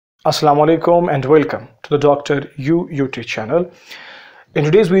Assalamu alaikum and welcome to the Dr. UT channel. In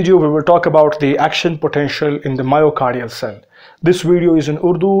today's video, we will talk about the action potential in the myocardial cell. This video is in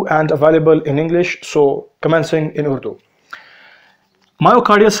Urdu and available in English, so commencing in Urdu.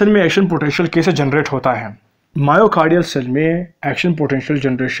 Myocardial cell में action potential कैसे generate होता है? Myocardial cell में action potential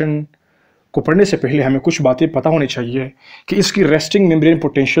generation को पढ़ने से पहले हमें कुछ बातें पता होनी चाहिए कि इसकी resting membrane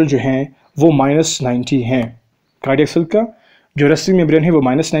potential जो है वो -90 है. कार्डियक सेल का जो रेस्टिंग मेम्ब्रेन है वो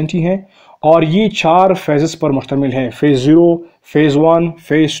 -90 है और ये 4 फेजेस पर मुश्तमिल है. Phase 0, phase 1,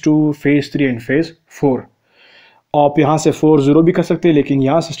 phase 2, phase 3 and phase 4. आप यहाँ से 4-0 भी कर सकते हैं, लेकिन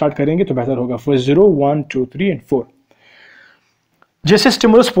यहाँ से स्टार्ट करेंगे तो बेहतर होगा. Phase 0, 1, 2, 3 and 4. जैसे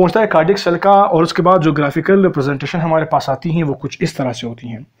स्टिमुलस पहुँचता है कार्डियक सेल का और उसके बाद जो ग्राफिकल रिप्रेजेंटेशन हमारे पास आती हैं वो कुछ इस तरह से होती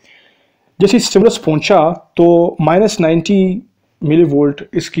हैं. जैसे स्टिमुलस पहुँचा तो -90 मिली वोल्ट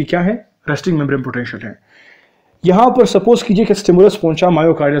इसकी क्या है, रेस्टिंग मेम्ब्रेन पोटेंशियल है. यहाँ पर सपोज कीजिए कि स्टिमुलस पहुंचा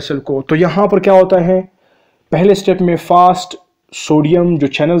मायोकार्डियल सेल को, तो यहाँ पर क्या होता है, पहले स्टेप में फास्ट सोडियम जो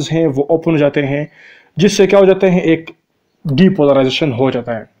चैनल्स हैं वो ओपन हो जाते हैं, जिससे क्या हो जाते हैं, एक डीपोलराइजेशन हो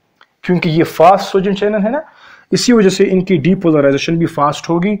जाता है. क्योंकि ये फास्ट सोडियम चैनल है ना, इसी वजह से इनकी डीपोलराइजेशन भी फास्ट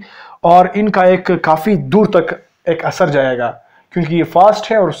होगी और इनका एक काफ़ी दूर तक एक असर जाएगा, क्योंकि ये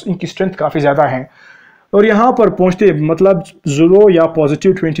फास्ट है और इनकी स्ट्रेंथ काफ़ी ज़्यादा है. और यहाँ पर पहुँचते मतलब 0 या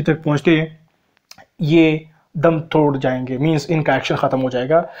 +20 तक पहुँचते ये दम तोड़ जाएंगे, मींस इनका एक्शन ख़त्म हो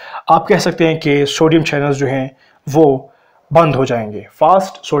जाएगा. आप कह सकते हैं कि सोडियम चैनल्स जो हैं वो बंद हो जाएंगे,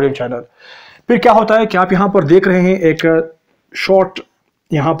 फास्ट सोडियम चैनल. फिर क्या होता है कि आप यहाँ पर देख रहे हैं एक शॉर्ट,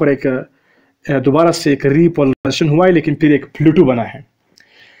 यहाँ पर एक दोबारा से एक रीपोलराइजेशन हुआ है, लेकिन फिर एक प्लूटो बना है.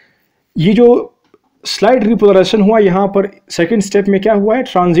 ये जो स्लाइड रीपोलराइजेशन हुआ यहाँ पर सेकेंड स्टेप में क्या हुआ है,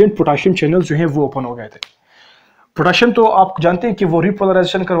 ट्रांजिएंट पोटाशियम चैनल जो हैं वो ओपन हो गए थे. पोटेशियम तो आप जानते हैं कि वो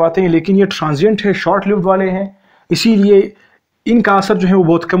रिपोलराइजेशन करवाते हैं, लेकिन ये ट्रांजिएंट है, शॉर्ट लिव्ड वाले हैं, इसीलिए इनका असर जो है वो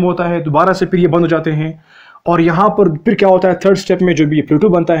बहुत कम होता है. दोबारा से फिर ये बंद हो जाते हैं और यहाँ पर फिर क्या होता है, थर्ड स्टेप में जो भी प्लूटो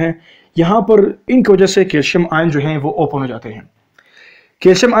बनता है, यहाँ पर इनकी वजह से कैल्शियम आयन जो हैं वो ओपन हो जाते हैं.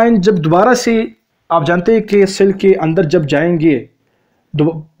 कैल्शियम आयन जब दोबारा से, आप जानते हैं कि सेल के अंदर जब जाएंगे,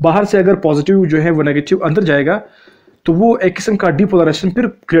 बाहर से अगर पॉजिटिव जो है वो नेगेटिव अंदर जाएगा तो वो एक किस्म का डीपोलराइजेशन फिर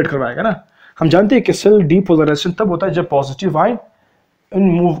क्रिएट करवाएगा ना. हम जानते हैं कि सेल डीपोलराइजेशन तब होता है जब पॉजिटिव आयन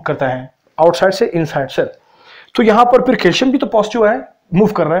मूव करता है आउटसाइड से इनसाइड सेल. तो यहाँ पर फिर कैल्शियम भी तो पॉजिटिव है,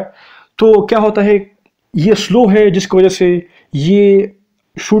 मूव कर रहा है, तो क्या होता है, ये स्लो है जिसकी वजह से ये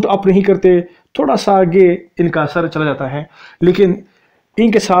शूट अप नहीं करते, थोड़ा सा आगे इनका असर चला जाता है. लेकिन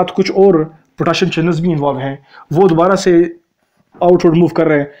इनके साथ कुछ और पोटेशियम चैनल्स भी इन्वॉल्व हैं, वो दोबारा से आउटवर्ड मूव कर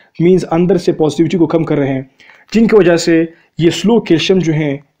रहे हैं, मीन्स अंदर से पॉजिटिविटी को कम कर रहे हैं, जिनकी वजह से ये स्लो कैल्शियम जो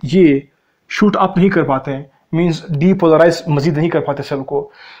हैं ये शूट अप नहीं कर पाते हैं, मींस डीपोलराइज मजीद नहीं कर पाते सेल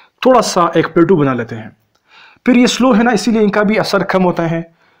को, थोड़ा सा एक प्लेटू बना लेते हैं. फिर ये स्लो है ना, इसीलिए इनका भी असर कम होता है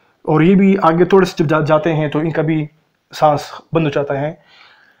और ये भी आगे थोड़े से जब जाते हैं तो इनका भी सांस बंद हो जाता है.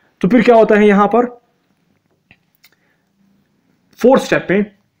 तो फिर क्या होता है, यहाँ पर फोर्थ स्टेप में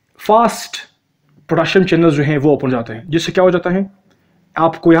फास्ट पोटेशियम चैनल जो हैं वो ओपन जाते हैं, जिससे क्या हो जाता है,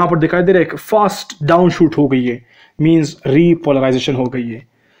 आपको यहाँ पर दिखाई दे रहा है कि फास्ट डाउन शूट हो गई है, मीन्स रीपोलराइजेशन हो गई है.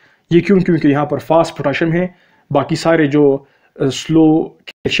 ये क्यों, क्योंकि यहाँ पर फास्ट पोटेशियम है, बाकी सारे जो स्लो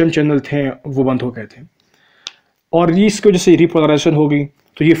कैल्शियम चैनल थे वो बंद हो गए थे और ये इसकी वजह से रिपोलराइजेशन हो गई.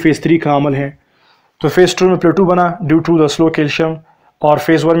 तो ये फेज़ 3 का अमल है. तो फेज़ 2 में प्लेटू बना due to the slow calcium, और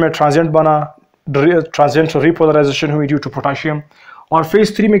फेज़ 1 में ट्रांजिएंट बना, ट्रांजिएंट रिपोलराइजेशन हुई ड्यू टू पोटेशियम, और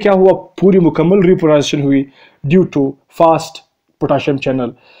फेज़ 3 में क्या हुआ, पूरी मुकम्मल रिपोलराइजेशन हुई due to fast potassium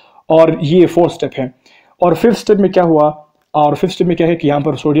channel. और ये फोर्थ स्टेप है. और फिफ्थ स्टेप में क्या हुआ, और फिफ्थ स्टेप में क्या है कि यहाँ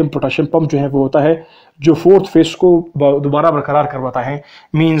पर सोडियम पोटेशियम पंप जो है वो होता है, जो फोर्थ फेज को दोबारा बरकरार करवाता है,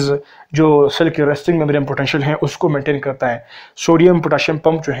 मींस जो सेल के रेस्टिंग मेम्ब्रेन पोटेंशियल है उसको मेंटेन करता है. सोडियम पोटेशियम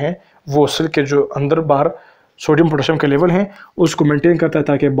पंप जो है वो सेल के जो अंदर बाहर सोडियम पोटेशियम के लेवल हैं उसको मेंटेन करता है,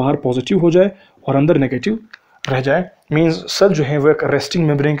 ताकि बाहर पॉजिटिव हो जाए और अंदर नेगेटिव रह जाए, मीन्स सेल जो है वो एक रेस्टिंग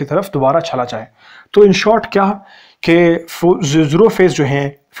मेम्ब्रेन की तरफ दोबारा चला जाए. तो इन शॉर्ट क्या कि 0 फेज जो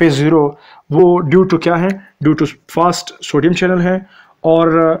है, फेज 0 वो ड्यू टू क्या है, due to fast sodium channel है,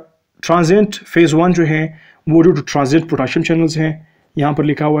 और ट्रांजिएंट फेज 1 जो है वो due to transient potassium channels हैं, यहाँ पर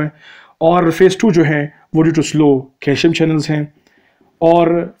लिखा हुआ है. और फेज 2 जो है वो due to slow calcium channels हैं,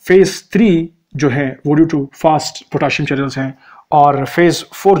 और फेज 3 जो है वो due to fast potassium channels हैं, और फेज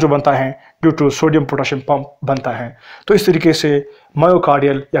 4 जो बनता है due to sodium potassium pump बनता है. तो इस तरीके से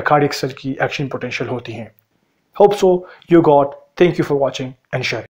मायोकार्डियल या कार्डियक सेल की एक्शन पोटेंशियल होती हैं. Hope so you got. Thank you for watching and share.